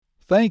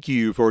Thank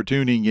you for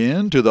tuning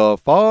in to the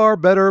Far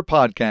Better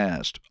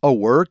Podcast, a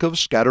work of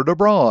Scattered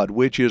Abroad,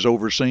 which is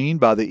overseen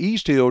by the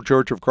East Hill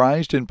Church of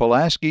Christ in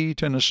Pulaski,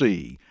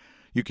 Tennessee.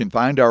 You can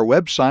find our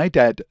website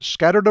at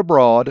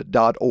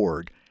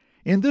scatteredabroad.org.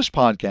 In this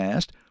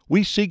podcast,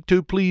 we seek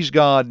to please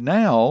God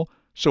now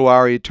so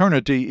our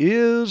eternity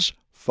is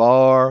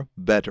far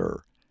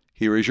better.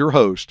 Here is your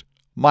host,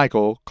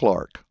 Michael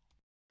Clark.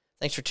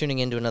 Thanks for tuning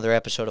in to another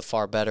episode of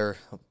Far Better,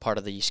 part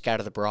of the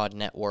Scattered Abroad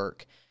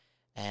network.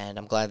 And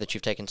I'm glad that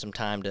you've taken some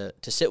time to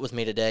sit with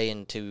me today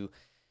and to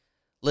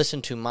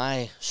listen to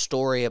my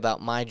story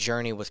about my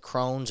journey with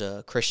Crohn's,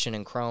 a Christian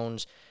in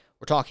Crohn's.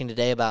 We're talking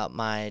today about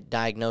my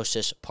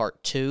diagnosis,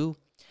 part 2.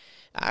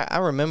 I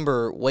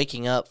remember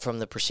waking up from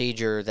the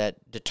procedure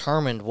that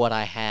determined what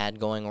I had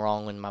going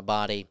wrong in my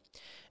body.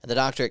 And the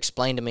doctor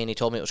explained to me, and he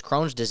told me it was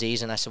Crohn's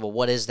disease. And I said, well,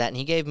 what is that? And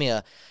he gave me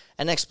an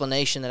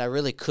explanation that I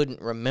really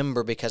couldn't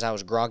remember because I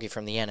was groggy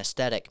from the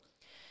anesthetic.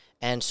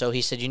 And so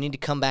he said, you need to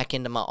come back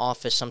into my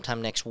office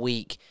sometime next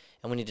week,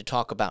 and we need to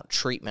talk about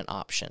treatment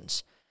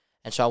options.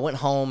 And so I went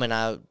home, and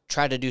I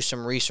tried to do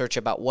some research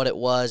about what it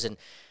was and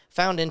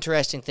found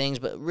interesting things,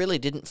 but really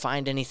didn't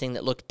find anything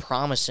that looked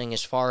promising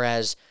as far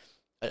as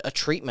a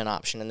treatment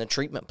option and the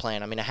treatment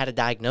plan. I mean, I had a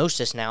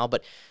diagnosis now,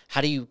 but how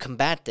do you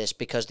combat this?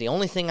 Because the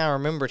only thing I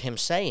remembered him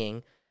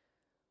saying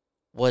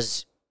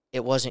was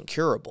it wasn't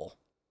curable.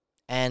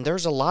 And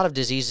there's a lot of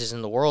diseases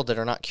in the world that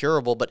are not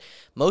curable, but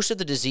most of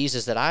the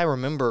diseases that I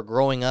remember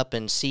growing up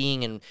and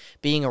seeing and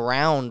being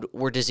around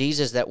were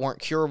diseases that weren't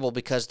curable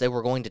because they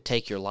were going to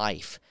take your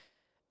life.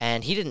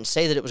 And he didn't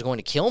say that it was going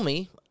to kill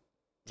me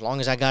as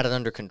long as I got it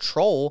under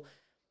control,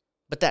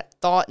 but that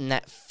thought and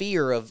that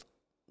fear of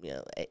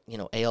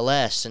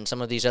ALS and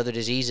some of these other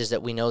diseases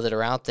that we know that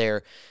are out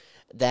there,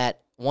 that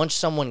once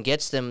someone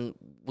gets them,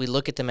 we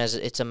look at them as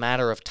it's a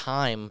matter of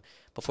time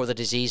before the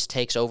disease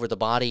takes over the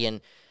body and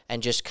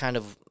just kind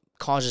of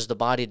causes the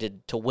body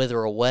to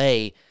wither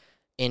away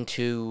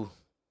into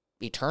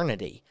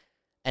eternity.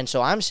 And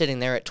so I'm sitting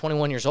there at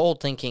 21 years old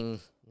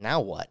thinking,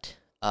 now what?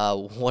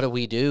 What do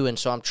we do? And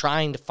so I'm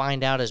trying to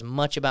find out as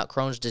much about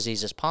Crohn's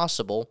disease as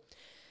possible.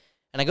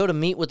 And I go to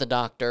meet with the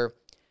doctor,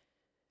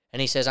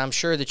 and he says, I'm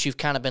sure that you've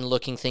kind of been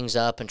looking things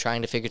up and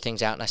trying to figure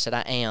things out. And I said,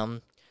 I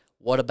am.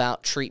 What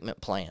about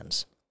treatment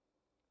plans?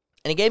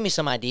 And he gave me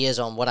some ideas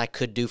on what I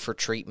could do for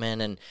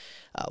treatment, and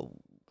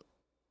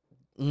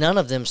none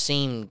of them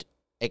seemed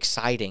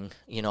exciting.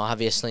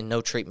 Obviously no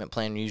treatment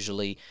plan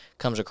usually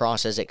comes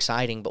across as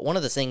exciting, but one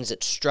of the things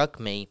that struck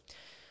me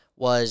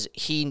was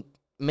he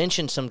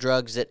mentioned some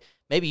drugs that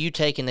maybe you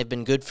take and they've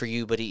been good for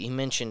you, but he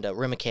mentioned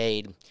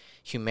Remicade,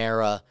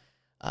 Humira,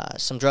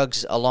 some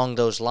drugs along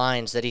those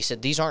lines that he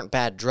said, these aren't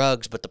bad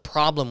drugs, but the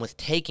problem with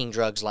taking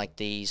drugs like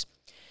these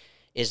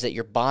is that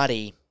your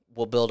body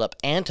will build up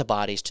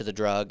antibodies to the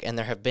drug, and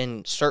there have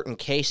been certain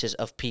cases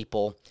of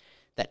people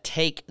that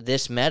take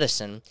this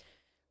medicine.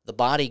 The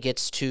body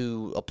gets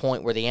to a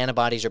point where the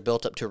antibodies are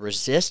built up to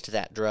resist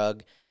that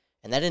drug,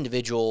 and that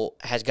individual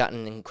has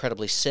gotten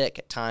incredibly sick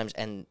at times,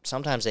 and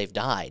sometimes they've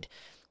died.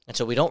 And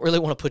so we don't really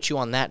want to put you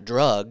on that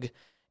drug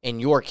in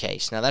your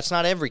case. Now, that's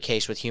not every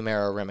case with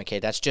Humira or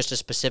Remicade. That's just a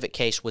specific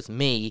case with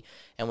me,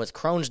 and with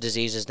Crohn's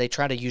diseases, they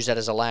try to use that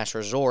as a last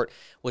resort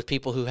with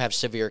people who have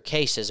severe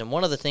cases. And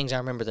one of the things I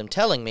remember them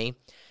telling me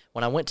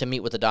when I went to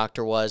meet with the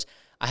doctor was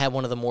I had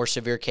one of the more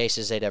severe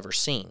cases they'd ever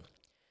seen.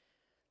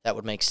 That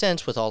would make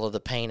sense with all of the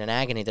pain and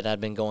agony that I'd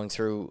been going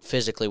through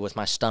physically with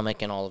my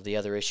stomach and all of the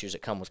other issues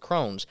that come with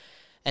Crohn's.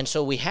 And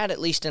so we had at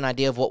least an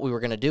idea of what we were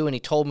going to do, and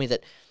he told me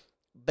that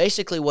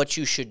basically what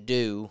you should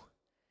do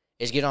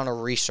is get on a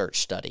research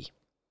study.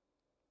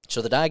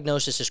 So the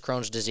diagnosis is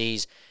Crohn's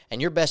disease,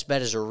 and your best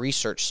bet is a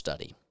research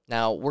study.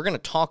 Now, we're going to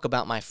talk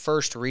about my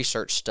first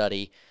research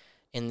study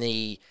in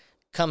the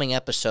coming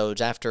episodes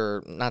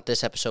after, not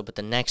this episode, but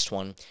the next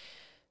one.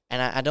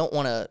 And I don't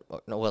want to,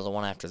 well, the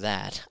one after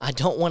that, I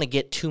don't want to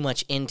get too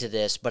much into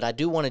this, but I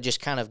do want to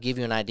just kind of give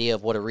you an idea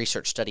of what a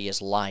research study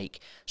is like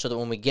so that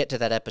when we get to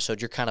that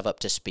episode, you're kind of up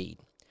to speed.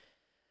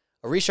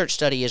 A research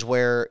study is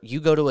where you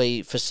go to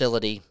a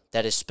facility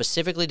that is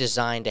specifically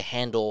designed to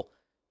handle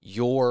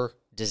your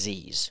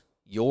disease,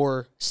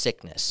 your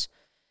sickness,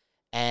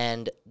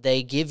 and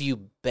they give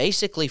you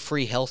basically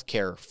free health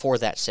care for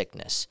that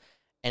sickness.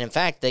 And in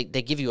fact, they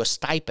give you a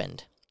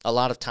stipend a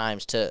lot of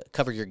times to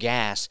cover your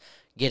gas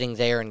getting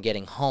there and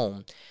getting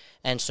home.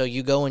 And so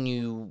you go and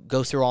you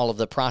go through all of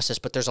the process,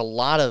 but there's a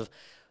lot of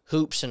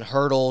hoops and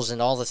hurdles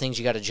and all the things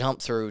you got to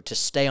jump through to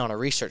stay on a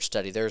research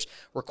study. There's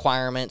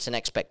requirements and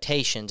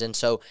expectations. And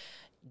so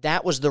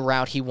that was the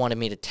route he wanted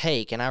me to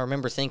take. And I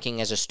remember thinking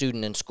as a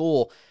student in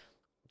school,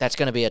 that's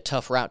going to be a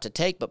tough route to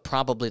take, but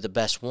probably the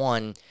best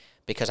one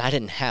because I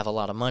didn't have a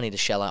lot of money to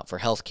shell out for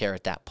healthcare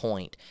at that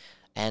point.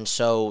 And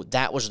so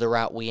that was the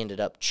route we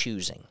ended up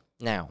choosing.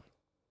 Now,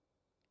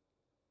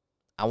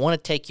 I want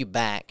to take you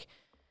back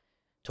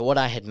to what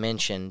I had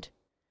mentioned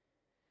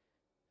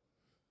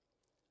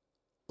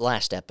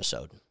last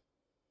episode.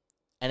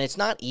 And it's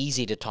not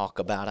easy to talk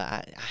about.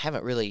 I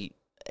haven't really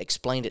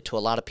explained it to a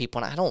lot of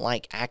people, and I don't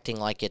like acting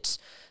like it's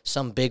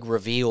some big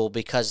reveal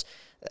because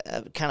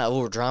kind of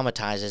over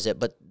dramatizes it,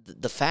 but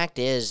the fact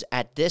is,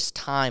 at this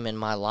time in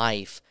my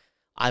life,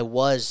 I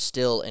was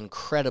still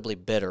incredibly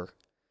bitter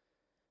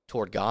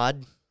toward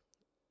God,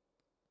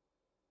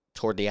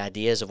 toward the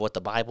ideas of what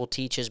the Bible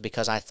teaches,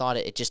 because I thought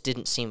it just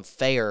didn't seem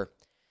fair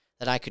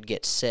that I could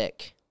get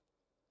sick.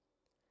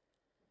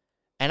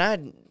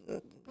 And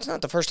it's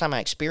not the first time I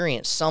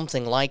experienced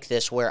something like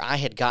this where I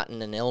had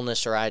gotten an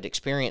illness or I had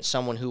experienced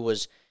someone who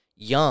was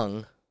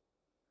young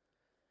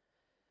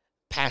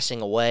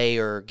passing away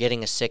or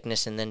getting a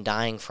sickness and then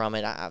dying from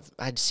it.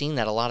 I'd seen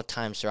that a lot of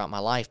times throughout my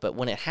life, but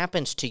when it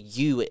happens to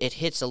you, it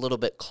hits a little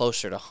bit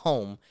closer to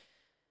home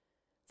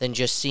than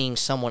just seeing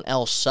someone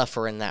else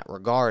suffer in that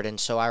regard. And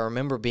so I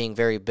remember being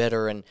very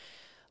bitter, and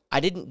I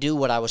didn't do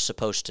what I was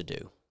supposed to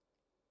do.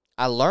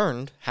 I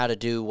learned how to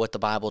do what the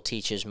Bible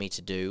teaches me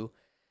to do,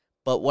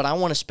 but what I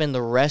want to spend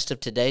the rest of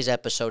today's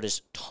episode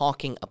is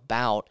talking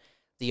about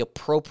the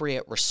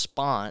appropriate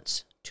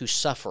response to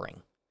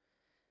suffering.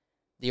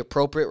 The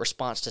appropriate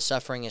response to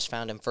suffering is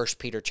found in 1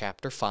 Peter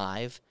chapter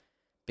 5,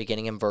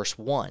 beginning in verse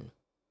 1.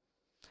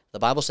 The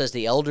Bible says,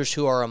 "The elders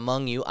who are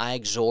among you I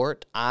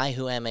exhort, I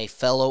who am a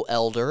fellow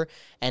elder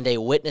and a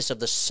witness of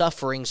the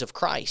sufferings of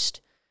Christ,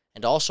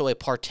 and also a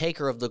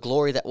partaker of the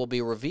glory that will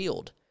be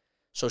revealed.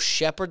 So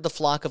shepherd the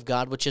flock of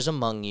God which is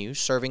among you,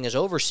 serving as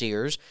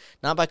overseers,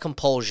 not by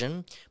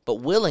compulsion, but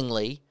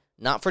willingly,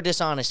 not for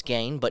dishonest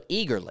gain, but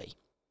eagerly.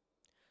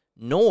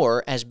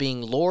 Nor as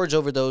being lords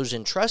over those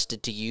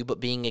entrusted to you, but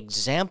being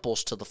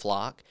examples to the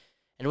flock.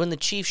 And when the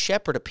chief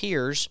shepherd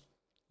appears,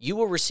 you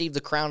will receive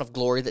the crown of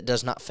glory that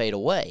does not fade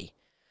away.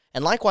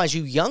 And likewise,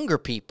 you younger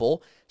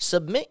people,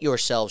 submit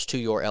yourselves to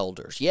your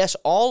elders. Yes,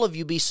 all of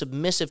you be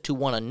submissive to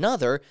one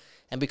another,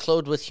 and be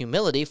clothed with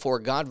humility, for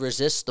God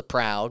resists the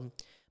proud,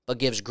 but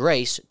gives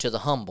grace to the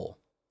humble."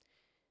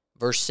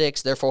 Verse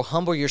 6, "Therefore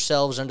humble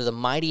yourselves under the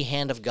mighty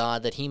hand of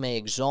God, that he may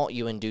exalt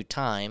you in due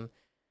time,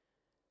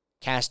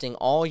 casting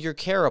all your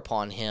care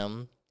upon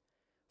him,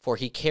 for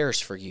he cares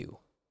for you.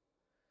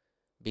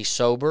 Be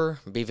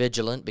sober, be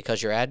vigilant,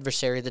 because your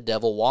adversary the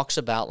devil walks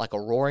about like a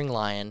roaring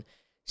lion,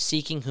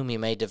 seeking whom he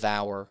may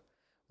devour.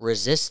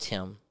 Resist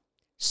him,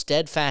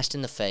 steadfast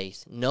in the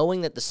faith,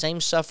 knowing that the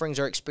same sufferings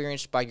are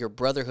experienced by your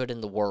brotherhood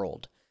in the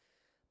world.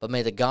 But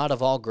may the God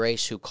of all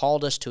grace, who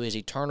called us to his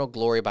eternal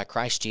glory by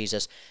Christ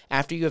Jesus,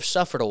 after you have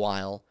suffered a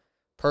while,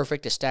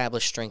 perfect,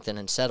 establish, strengthen,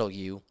 and settle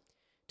you.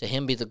 To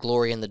him be the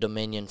glory and the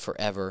dominion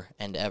forever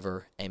and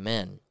ever.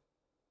 Amen."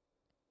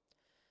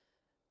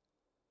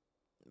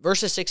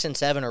 Verses 6 and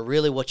 7 are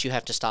really what you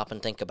have to stop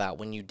and think about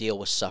when you deal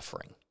with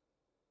suffering.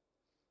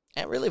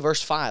 And really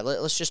verse 5,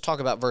 let's just talk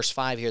about verse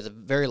 5 here, the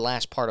very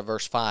last part of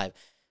verse 5.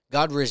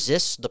 God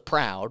resists the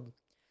proud,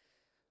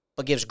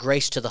 but gives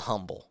grace to the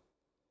humble.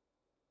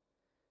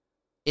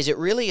 Is it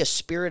really a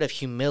spirit of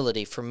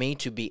humility for me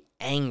to be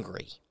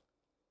angry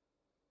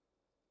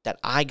that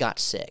I got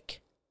sick?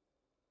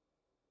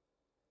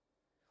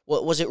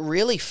 Was it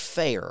really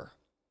fair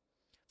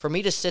for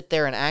me to sit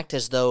there and act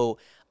as though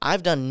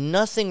I've done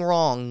nothing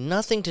wrong,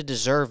 nothing to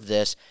deserve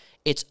this?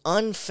 It's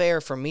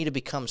unfair for me to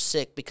become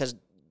sick, because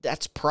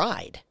that's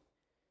pride.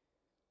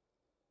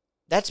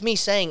 That's me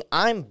saying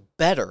I'm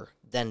better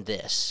than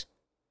this.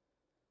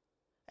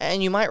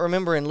 And you might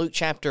remember in Luke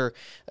chapter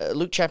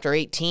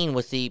 18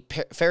 with the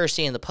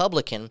Pharisee and the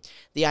publican,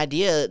 the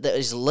idea that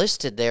is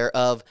listed there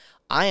of,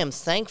 I am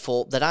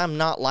thankful that I'm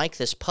not like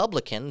this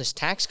publican, this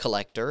tax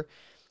collector.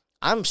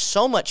 I'm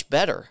so much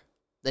better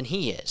than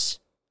he is.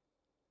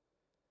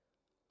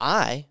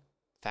 I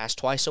fast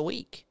twice a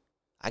week.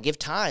 I give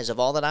tithes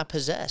of all that I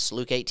possess,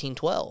 Luke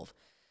 18:12.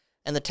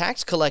 And the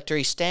tax collector,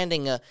 he's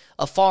standing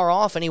afar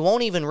off, and he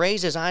won't even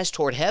raise his eyes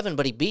toward heaven,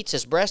 but he beats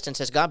his breast and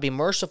says, "God, be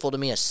merciful to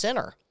me, a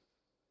sinner."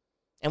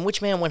 And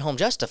which man went home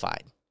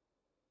justified?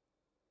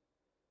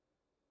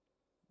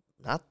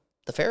 Not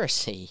the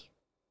Pharisee.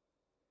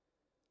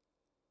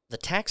 The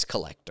tax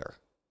collector.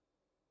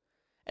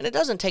 And it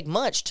doesn't take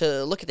much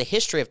to look at the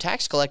history of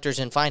tax collectors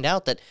and find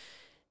out that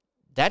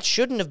that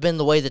shouldn't have been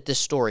the way that this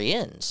story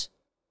ends.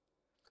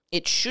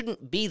 It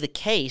shouldn't be the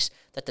case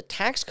that the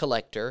tax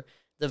collector,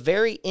 the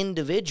very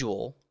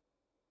individual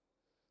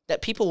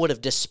that people would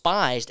have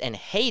despised and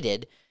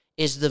hated,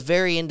 is the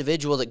very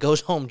individual that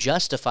goes home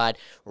justified,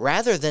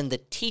 rather than the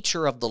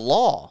teacher of the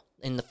law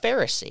in the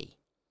Pharisee.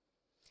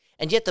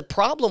 And yet the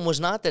problem was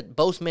not that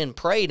both men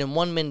prayed and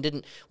one man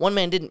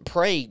didn't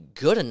pray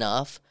good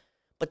enough,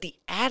 but the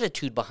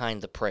attitude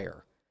behind the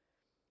prayer.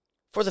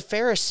 For the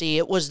Pharisee,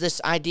 it was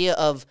this idea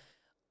of,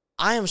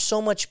 I am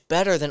so much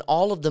better than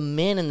all of the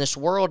men in this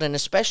world, and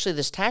especially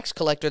this tax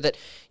collector, that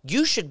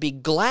you should be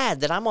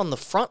glad that I'm on the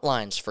front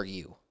lines for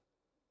you.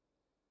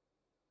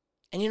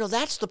 And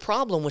that's the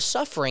problem with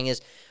suffering,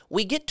 is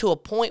we get to a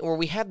point where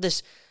we have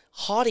this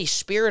haughty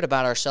spirit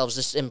about ourselves,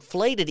 this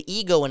inflated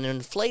ego and an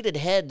inflated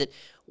head, that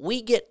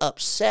we get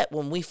upset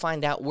when we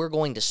find out we're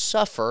going to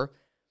suffer.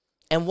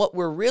 And what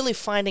we're really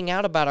finding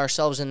out about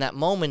ourselves in that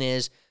moment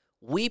is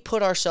we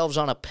put ourselves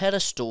on a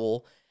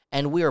pedestal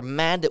and we are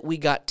mad that we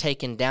got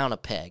taken down a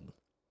peg.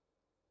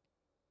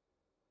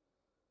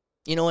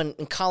 You know,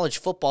 in college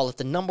football, if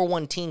the number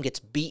one team gets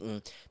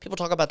beaten, people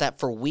talk about that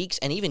for weeks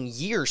and even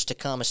years to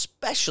come,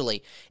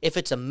 especially if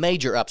it's a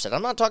major upset.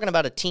 I'm not talking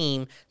about a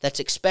team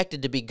that's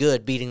expected to be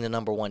good beating the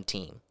number one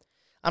team.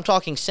 I'm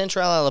talking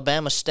Central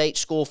Alabama State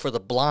School for the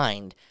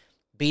Blind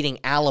beating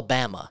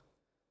Alabama.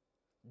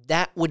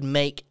 That would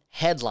make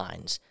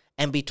headlines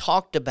and be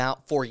talked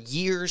about for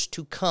years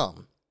to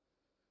come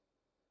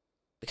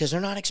because they're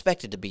not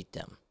expected to beat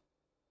them.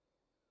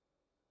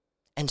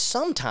 And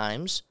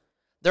sometimes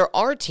there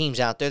are teams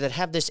out there that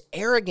have this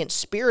arrogant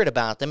spirit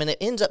about them, and it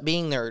ends up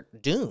being their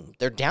doom,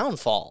 their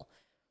downfall.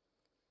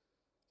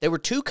 They were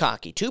too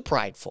cocky, too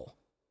prideful.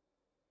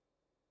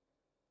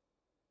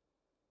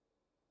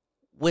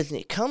 When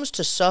it comes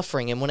to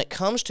suffering and when it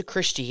comes to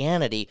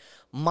Christianity,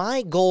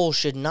 my goal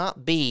should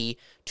not be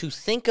to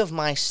think of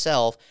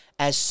myself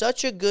as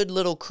such a good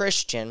little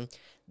Christian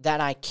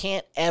that I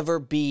can't ever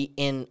be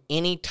in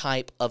any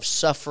type of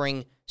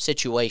suffering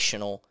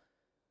situational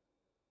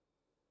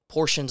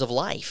portions of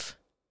life.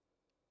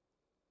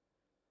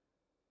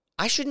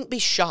 I shouldn't be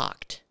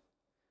shocked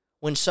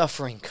when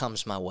suffering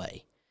comes my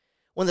way.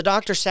 When the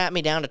doctor sat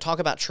me down to talk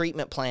about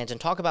treatment plans and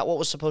talk about what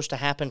was supposed to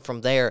happen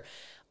from there,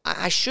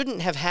 I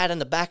shouldn't have had in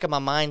the back of my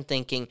mind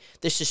thinking,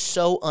 this is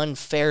so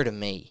unfair to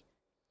me.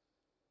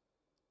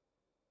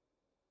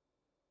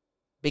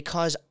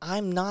 Because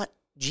I'm not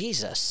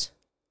Jesus.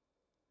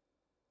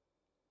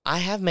 I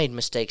have made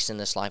mistakes in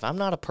this life. I'm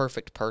not a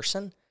perfect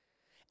person.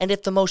 And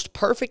if the most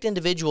perfect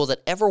individual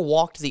that ever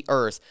walked the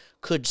earth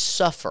could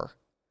suffer,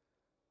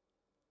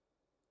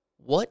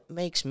 what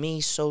makes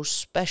me so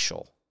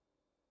special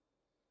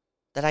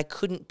that I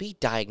couldn't be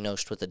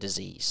diagnosed with a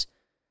disease?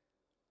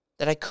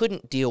 That I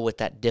couldn't deal with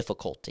that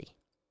difficulty?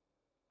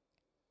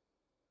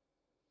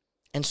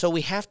 And so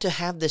we have to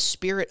have this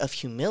spirit of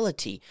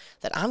humility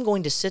that I'm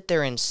going to sit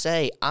there and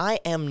say, I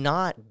am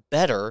not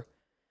better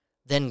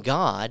than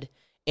God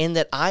in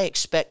that I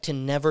expect to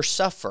never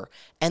suffer.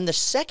 And the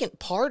second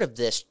part of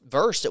this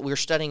verse that we're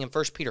studying in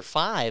 1 Peter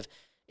 5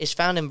 is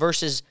found in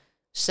verses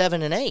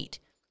 7 and 8.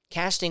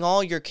 Casting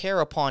all your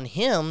care upon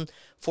him,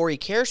 for he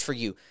cares for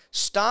you.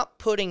 Stop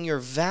putting your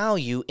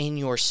value in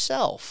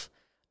yourself.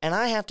 And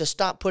I have to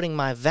stop putting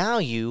my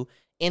value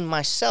in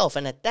myself.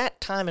 And at that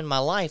time in my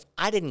life,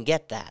 I didn't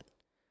get that.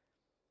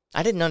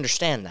 I didn't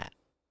understand that.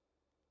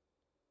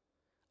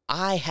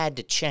 I had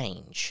to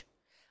change.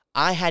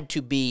 I had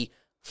to be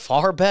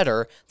far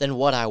better than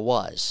what I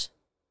was.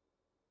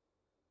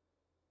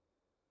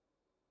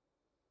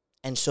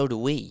 And so do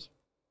we.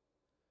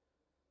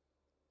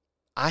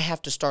 I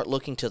have to start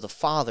looking to the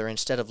Father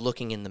instead of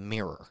looking in the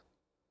mirror.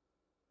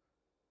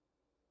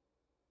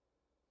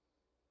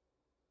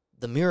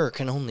 The mirror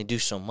can only do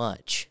so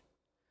much,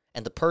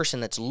 and the person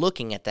that's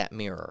looking at that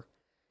mirror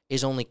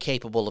is only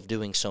capable of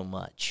doing so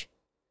much.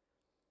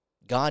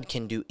 God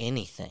can do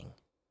anything.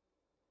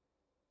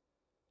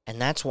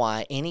 And that's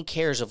why any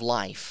cares of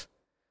life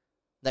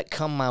that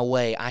come my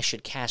way, I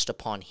should cast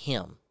upon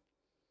him,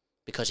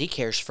 because he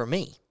cares for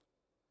me.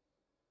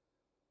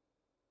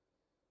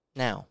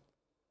 Now,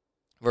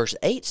 verse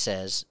 8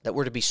 says that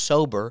we're to be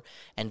sober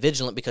and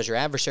vigilant because your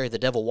adversary, the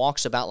devil,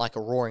 walks about like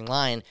a roaring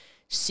lion,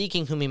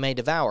 seeking whom he may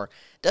devour.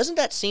 Doesn't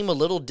that seem a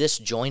little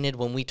disjointed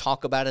when we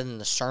talk about it in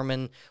the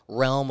sermon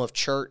realm of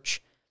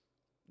church?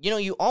 You know,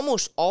 you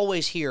almost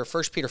always hear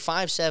 1 Peter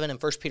 5:7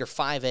 and 1 Peter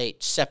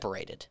 5:8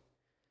 separated.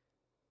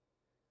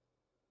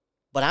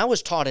 But I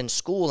was taught in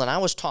school, and I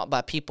was taught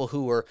by people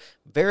who were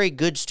very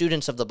good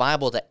students of the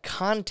Bible, that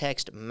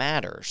context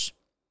matters.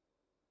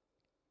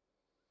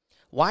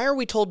 Why are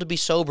we told to be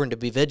sober and to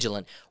be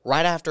vigilant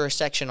right after a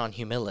section on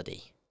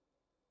humility?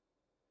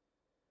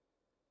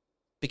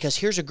 Because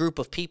here's a group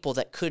of people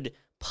that could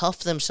puff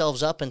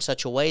themselves up in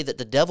such a way that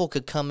the devil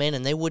could come in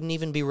and they wouldn't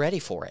even be ready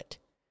for it.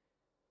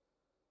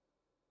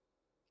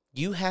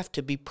 You have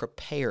to be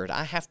prepared.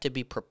 I have to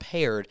be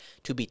prepared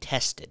to be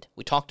tested.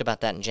 We talked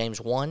about that in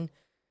James 1,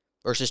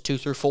 verses 2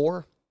 through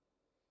 4.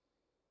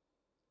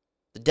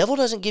 The devil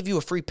doesn't give you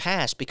a free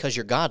pass because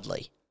you're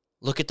godly.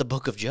 Look at the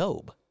book of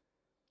Job.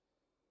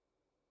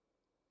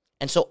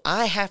 And so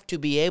I have to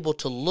be able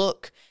to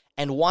look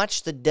and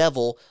watch the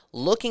devil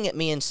looking at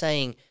me and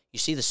saying, you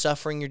see the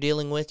suffering you're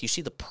dealing with? You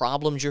see the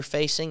problems you're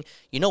facing?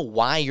 You know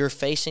why you're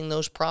facing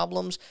those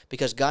problems?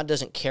 Because God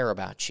doesn't care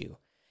about you.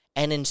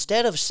 And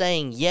instead of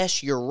saying,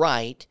 yes, you're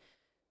right,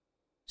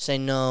 say,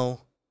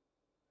 no,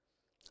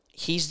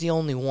 he's the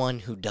only one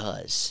who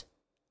does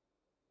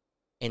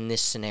in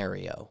this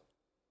scenario.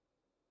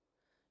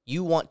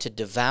 You want to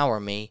devour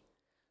me.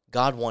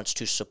 God wants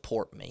to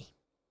support me.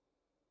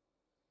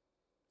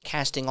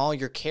 Casting all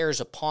your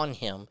cares upon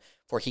him,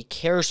 for he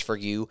cares for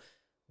you.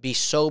 Be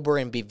sober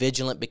and be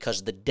vigilant,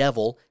 because the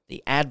devil,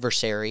 the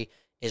adversary,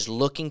 is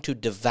looking to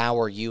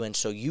devour you, and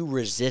so you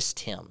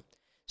resist him.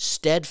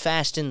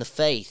 Steadfast in the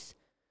faith,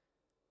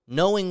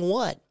 knowing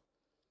what?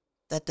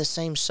 That the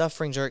same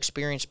sufferings are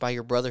experienced by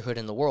your brotherhood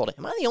in the world.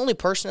 Am I the only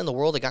person in the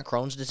world that got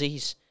Crohn's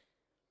disease?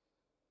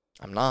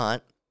 I'm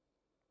not.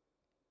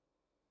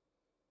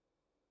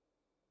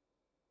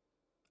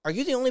 Are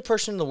you the only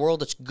person in the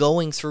world that's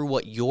going through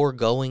what you're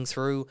going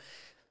through?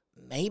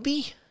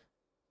 Maybe,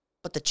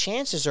 but the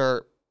chances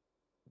are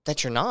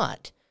that you're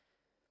not.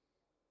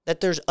 That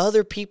there's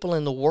other people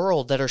in the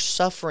world that are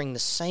suffering the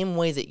same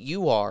way that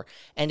you are.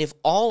 And if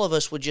all of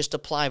us would just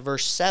apply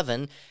verse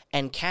 7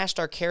 and cast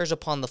our cares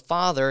upon the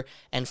Father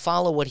and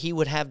follow what He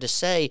would have to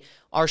say,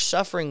 our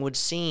suffering would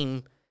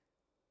seem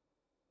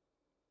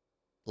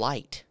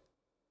light.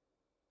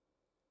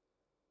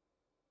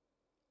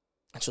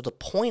 And so the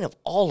point of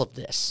all of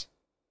this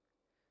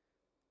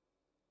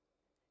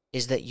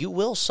is that you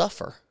will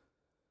suffer.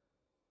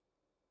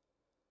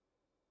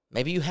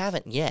 Maybe you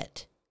haven't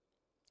yet.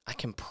 I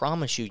can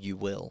promise you, you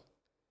will.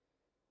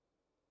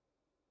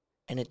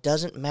 And it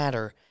doesn't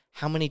matter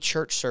how many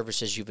church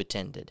services you've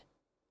attended,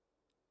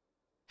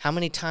 how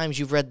many times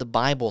you've read the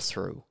Bible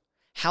through,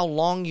 how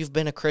long you've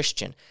been a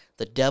Christian.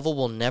 The devil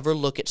will never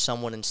look at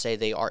someone and say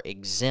they are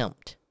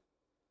exempt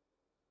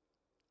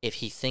if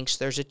he thinks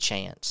there's a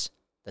chance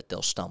that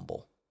they'll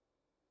stumble.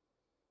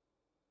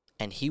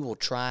 And he will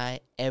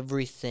try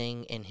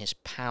everything in his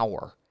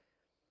power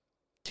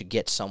to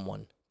get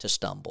someone to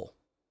stumble.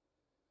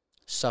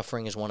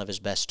 Suffering is one of his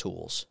best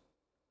tools.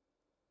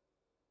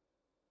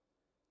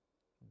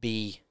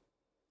 Be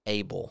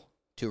able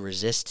to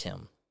resist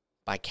him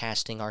by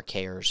casting our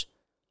cares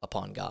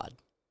upon God.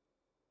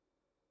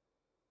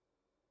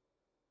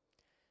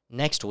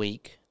 Next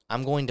week,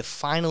 I'm going to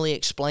finally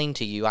explain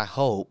to you, I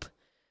hope,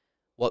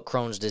 what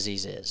Crohn's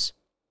disease is.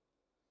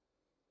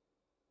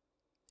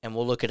 And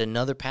we'll look at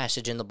another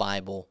passage in the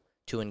Bible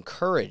to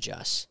encourage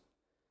us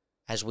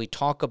as we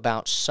talk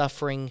about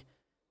suffering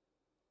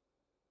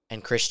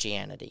and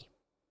Christianity.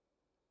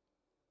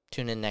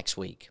 Tune in next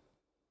week.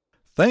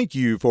 Thank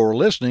you for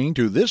listening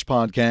to this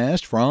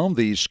podcast from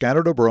the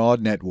Scattered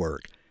Abroad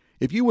Network.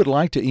 If you would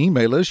like to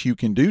email us, you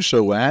can do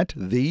so at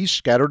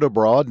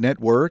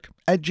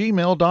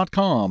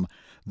thescatteredabroadnetwork@gmail.com.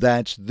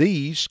 That's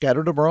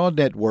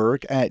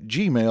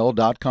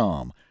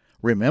thescatteredabroadnetwork@gmail.com.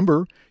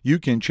 Remember, you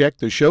can check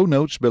the show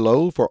notes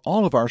below for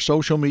all of our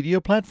social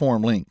media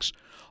platform links.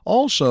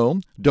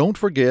 Also, don't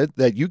forget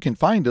that you can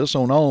find us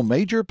on all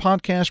major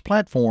podcast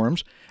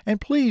platforms,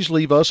 and please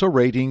leave us a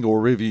rating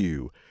or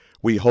review.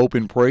 We hope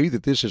and pray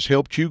that this has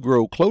helped you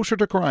grow closer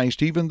to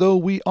Christ even though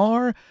we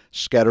are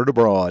scattered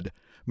abroad.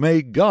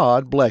 May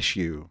God bless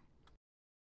you.